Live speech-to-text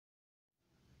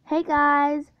Hey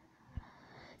guys,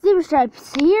 Zebra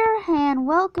Stripes here, and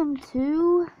welcome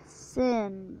to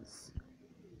Sims.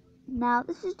 Now,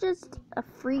 this is just a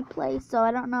free play, so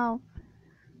I don't know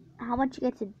how much you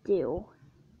get to do.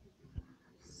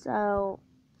 So,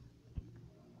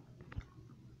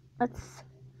 let's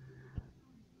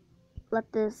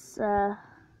let this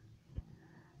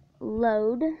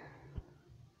load.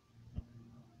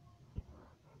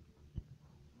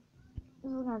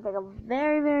 This is going to take a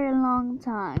very, very long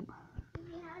time.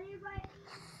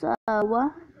 So,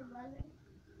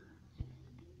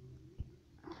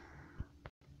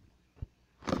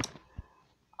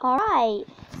 alright,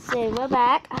 so we're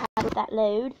back. I have that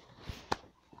load.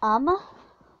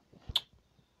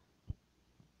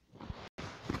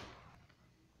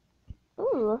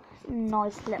 Ooh,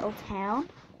 nice little town.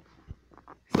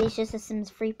 See, it's just a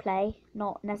Sims free play,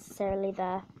 not necessarily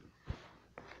the...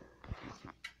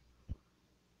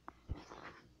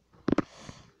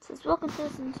 Says, welcome to the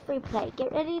Sims free play.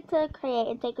 Get ready to create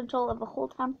and take control of a whole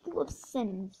town full of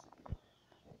Sims.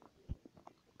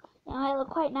 Now, I look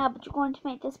quiet now, but you're going to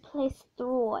make this place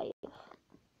thrive.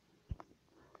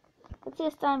 Let's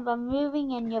get started by moving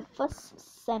in your first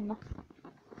Sim.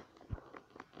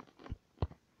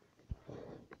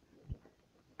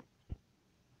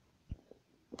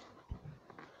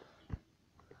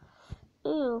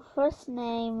 Ooh, first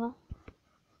name.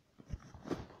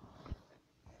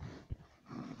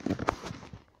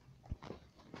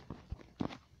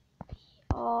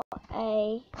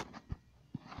 R-A-T.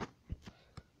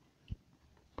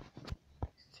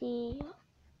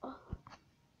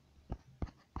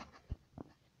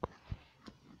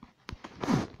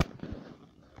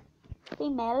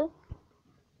 Female.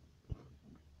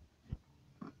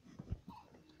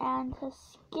 And her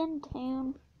skin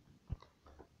tone.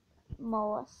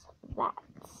 Morse.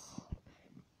 That's.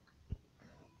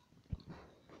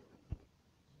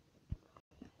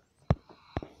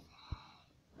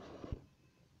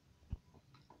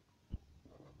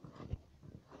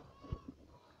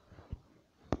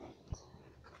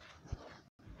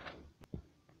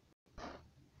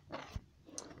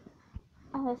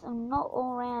 I'm not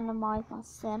all randomized my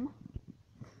sim,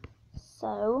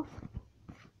 so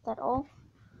that all.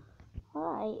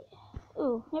 Alright.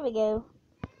 Ooh, here we go.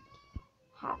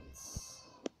 Hats.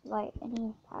 Like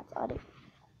any hats.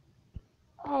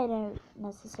 I don't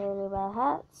necessarily wear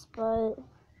hats, but I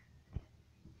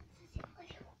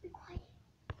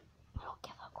don't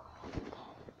give a crap.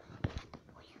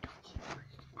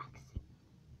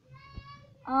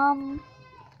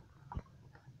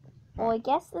 Well, I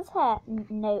guess this hat,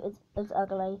 no, is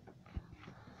ugly.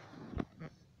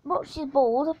 Well, she's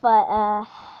bald, but, I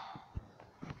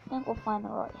think we'll find the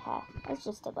right hair. Let's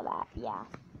just stick with that, yeah.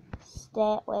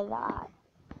 Stick with that.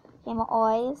 Okay, my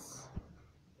eyes.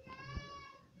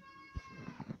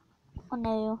 Oh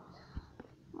no.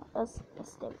 Let's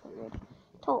stay with it weird.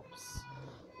 Tops.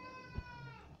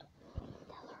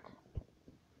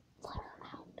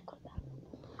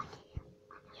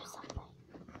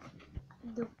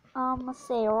 Let's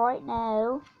see, right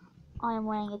now, I'm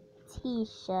wearing a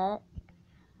t-shirt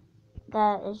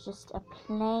that is just a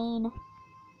plain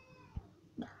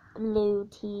blue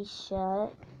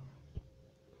t-shirt.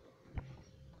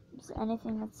 So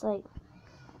anything that's like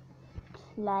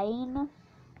plain, I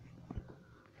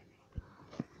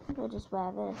think I'll just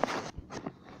wear this.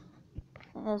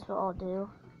 And that's what I'll do.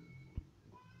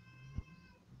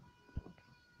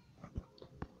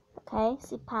 Okay,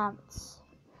 see pants.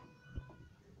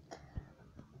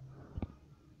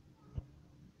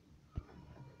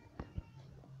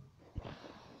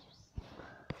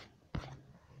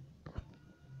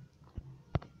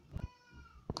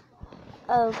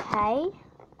 Okay.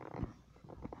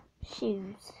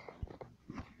 Shoes.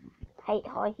 Hate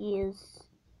high heels.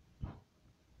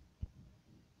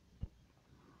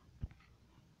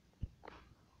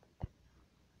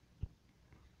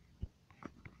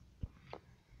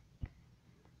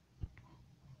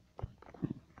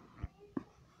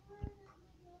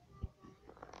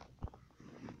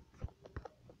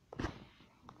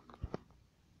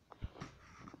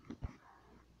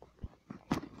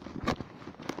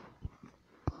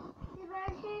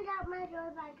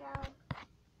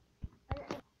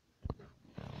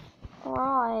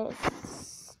 Alright,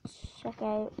 let's check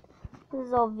out. This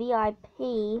is all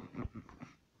VIP.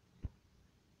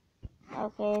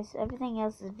 Okay, so everything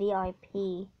else is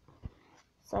VIP.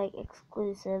 It's like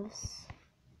exclusives.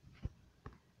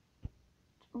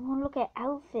 I want to look at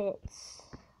outfits.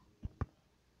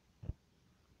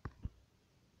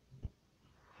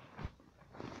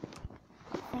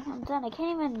 I think I'm done. I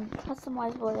can't even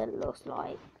customize what it looks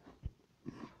like.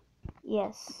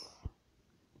 Yes.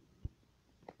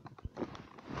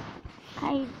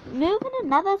 I move in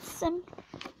another sim?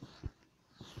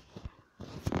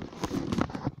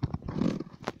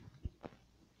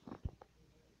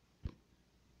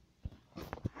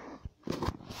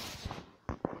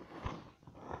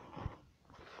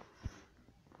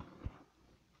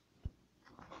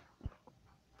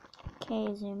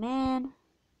 Okay, zoom in,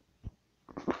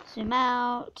 zoom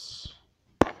out,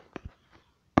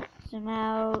 zoom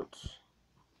out.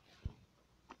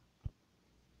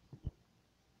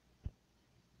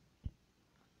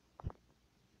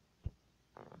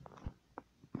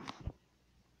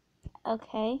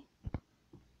 Okay.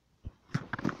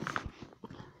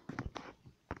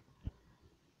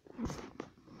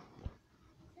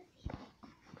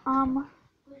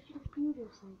 Where's your computer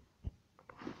thing?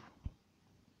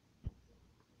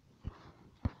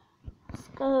 Let's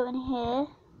go in here.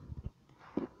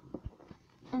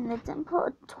 And let's input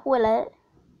a toilet.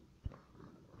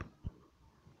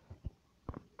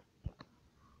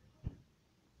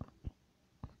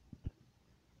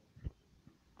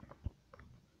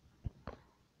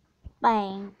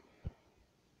 Bang.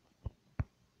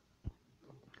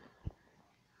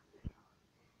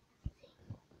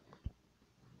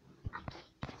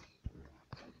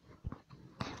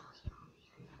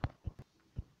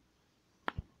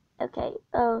 Okay,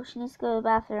 oh, she needs to go to the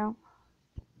bathroom.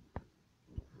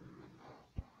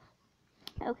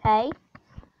 Okay,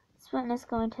 this one is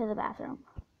going to the bathroom.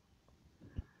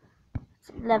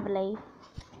 It's lovely,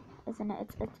 isn't it?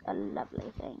 It's a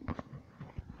lovely thing.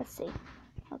 Let's see.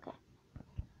 Okay.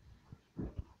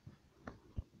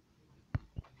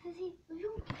 Sissy,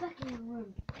 you back in your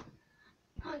room.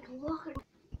 Like, look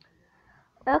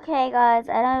at. Okay, guys,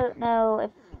 I don't know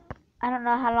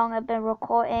how long I've been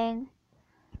recording.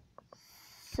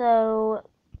 So,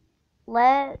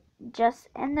 let's just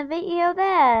end the video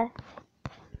there.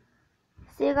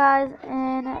 See you guys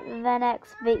in the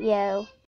next video.